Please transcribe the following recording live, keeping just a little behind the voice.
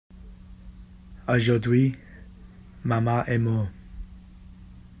Aujourd'hui, maman est morte.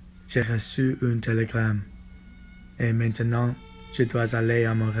 J'ai reçu un télégramme et maintenant je dois aller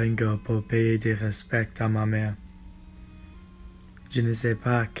à Marengo pour payer des respects à ma mère. Je ne sais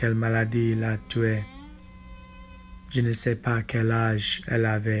pas quelle maladie l'a tuée. Je ne sais pas quel âge elle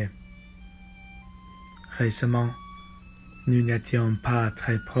avait. Récemment, nous n'étions pas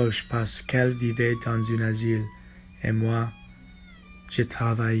très proches parce qu'elle vivait dans un asile et moi, je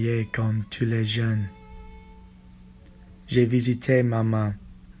travaillais comme tous les jeunes. J'ai visité maman,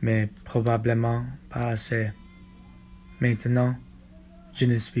 mais probablement pas assez. Maintenant, je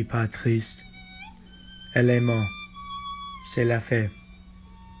ne suis pas triste. Elle est morte. C'est la fait.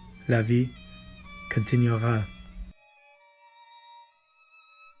 La vie continuera.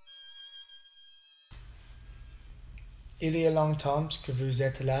 Il y a longtemps que vous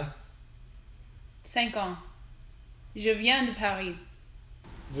êtes là? 5 ans. Je viens de Paris.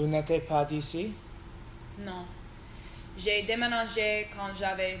 Vous n'êtes pas d'ici? Non. J'ai déménagé quand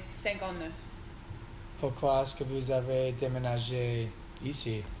j'avais 59. Pourquoi est-ce que vous avez déménagé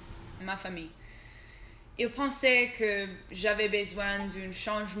ici? Ma famille. Ils pensaient que j'avais besoin d'un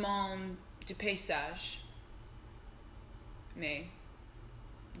changement de paysage. Mais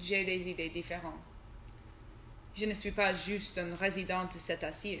j'ai des idées différentes. Je ne suis pas juste un résident de cet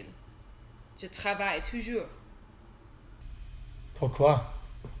asile. Je travaille toujours. Pourquoi?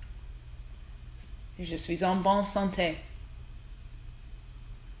 Je suis en bonne santé.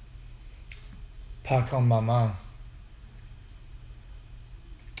 Pas comme maman.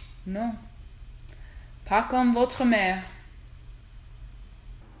 Non. Pas comme votre mère.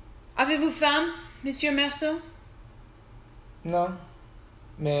 Avez-vous faim, Monsieur Merceau? Non,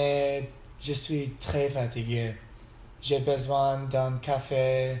 mais je suis très fatigué. J'ai besoin d'un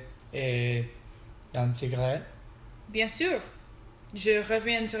café et d'une cigarette. Bien sûr. Je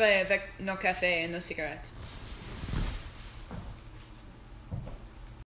reviendrai avec nos cafés et nos cigarettes.